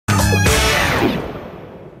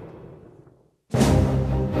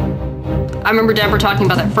remember Deborah talking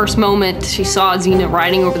about that first moment she saw Xena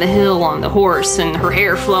riding over the hill on the horse and her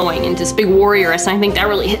hair flowing into this big warrioress. I think that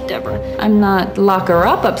really hit Deborah. I'm not lock her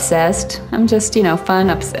up obsessed. I'm just, you know, fun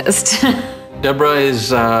obsessed. Deborah is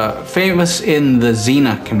famous in the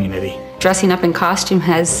Xena community. Dressing up in costume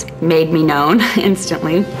has made me known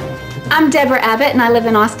instantly. I'm Deborah Abbott and I live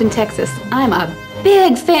in Austin, Texas. I'm a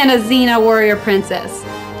big fan of Xena Warrior Princess.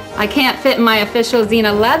 I can't fit in my official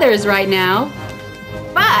Xena leathers right now,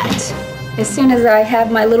 but as soon as I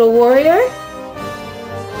have my little warrior,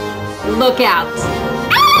 look out.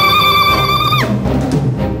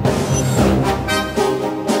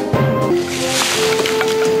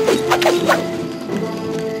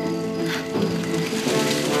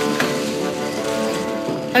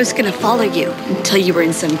 I was gonna follow you until you were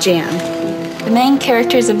in some jam. The main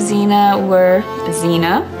characters of Xena were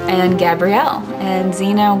Xena and Gabrielle. And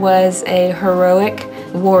Xena was a heroic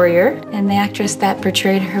warrior, and the actress that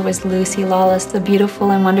portrayed her was Lucy Lawless, the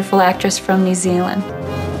beautiful and wonderful actress from New Zealand.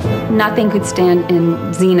 Nothing could stand in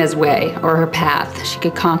Xena's way or her path. She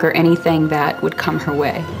could conquer anything that would come her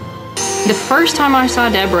way. The first time I saw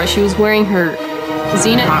Deborah, she was wearing her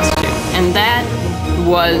Xena costume, and that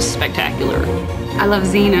was spectacular. I love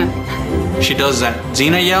Xena. She does that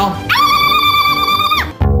Xena yell.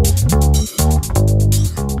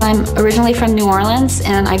 I'm originally from New Orleans,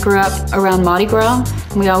 and I grew up around Mardi Gras.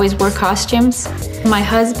 We always wore costumes. My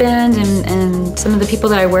husband and some of the people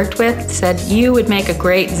that I worked with said, you would make a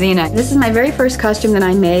great Xena. This is my very first costume that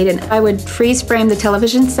I made, and I would freeze frame the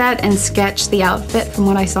television set and sketch the outfit from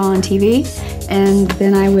what I saw on TV. And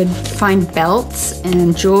then I would find belts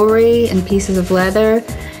and jewelry and pieces of leather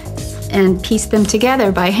and piece them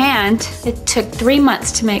together by hand. It took 3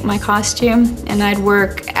 months to make my costume, and I'd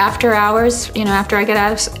work after hours, you know, after I get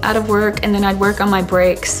out of work, and then I'd work on my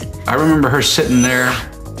breaks. I remember her sitting there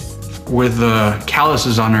with the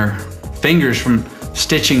calluses on her fingers from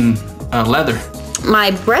stitching leather.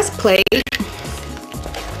 My breastplate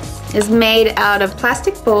is made out of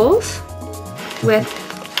plastic bowls with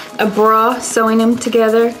a bra sewing them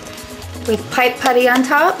together with pipe putty on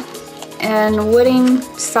top and wooden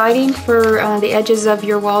siding for the edges of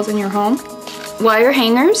your walls in your home. Wire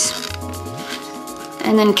hangers,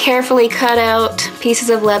 and then carefully cut out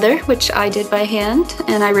pieces of leather, which I did by hand,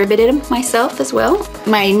 and I riveted them myself as well.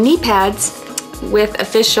 My knee pads with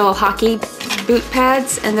official hockey boot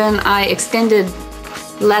pads, and then I extended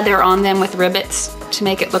leather on them with rivets to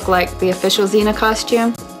make it look like the official Xena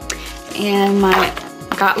costume. And my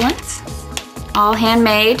gauntlets, all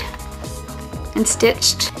handmade and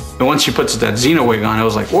stitched. And once she puts that Xena wig on, I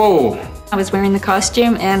was like, whoa. I was wearing the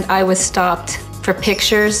costume and I was stopped for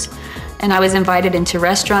pictures, and I was invited into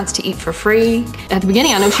restaurants to eat for free. At the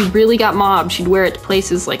beginning, I know she really got mobbed. She'd wear it to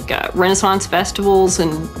places like Renaissance festivals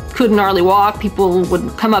and couldn't hardly walk. People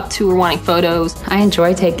would come up to her wanting photos. I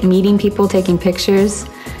enjoy meeting people, taking pictures,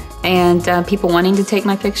 and people wanting to take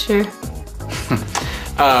my picture.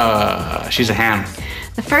 She's a ham.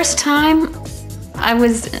 The first time I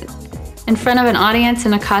was in front of an audience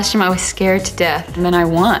in a costume, I was scared to death, and then I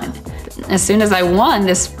won. As soon as I won,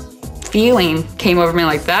 this feeling came over me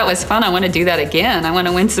like, that was fun, I want to do that again. I want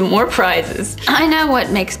to win some more prizes. I know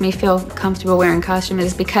what makes me feel comfortable wearing costume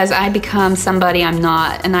is because I become somebody I'm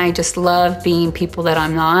not, and I just love being people that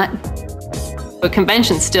I'm not. But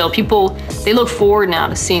conventions still, people, they look forward now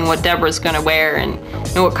to seeing what Deborah's gonna wear and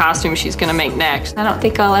what costume she's gonna make next. I don't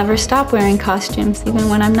think I'll ever stop wearing costumes, even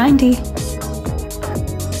when I'm 90.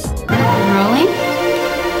 Rolling.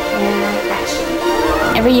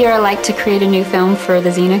 Every year I like to create a new film for the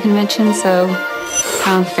Xena convention so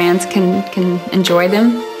fans can enjoy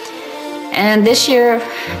them. And this year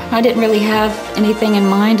I didn't really have anything in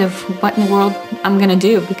mind of what in the world I'm gonna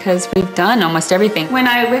do because we've done almost everything. When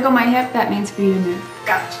I wiggle my hip, that means for you to move.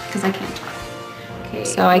 Gotcha. Because I can't talk. Okay.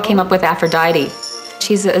 So I came up with Aphrodite.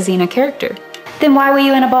 She's a Xena character. Then why were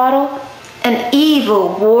you in a bottle? An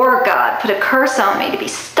evil war god put a curse on me to be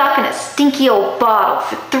stuck in a stinky old bottle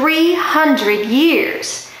for 300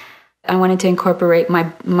 years. I wanted to incorporate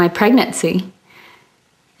my pregnancy.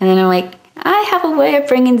 And then I'm like, I have a way of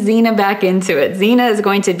bringing Xena back into it. Xena is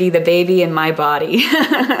going to be the baby in my body.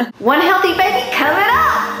 One healthy baby coming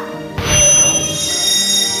up.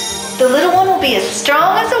 The little one will be as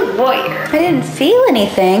strong as a warrior. I didn't feel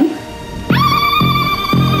anything.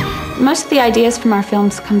 Most of the ideas from our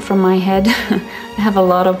films come from my head. I have a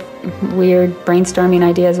lot of weird brainstorming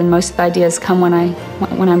ideas, and most of the ideas come when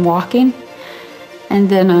I'm walking. And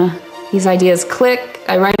then these ideas click.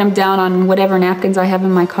 I write them down on whatever napkins I have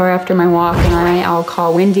in my car after my walk, and I'll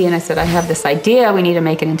call Wendy and I said, I have this idea, we need to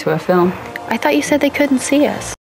make it into a film. I thought you said they couldn't see us.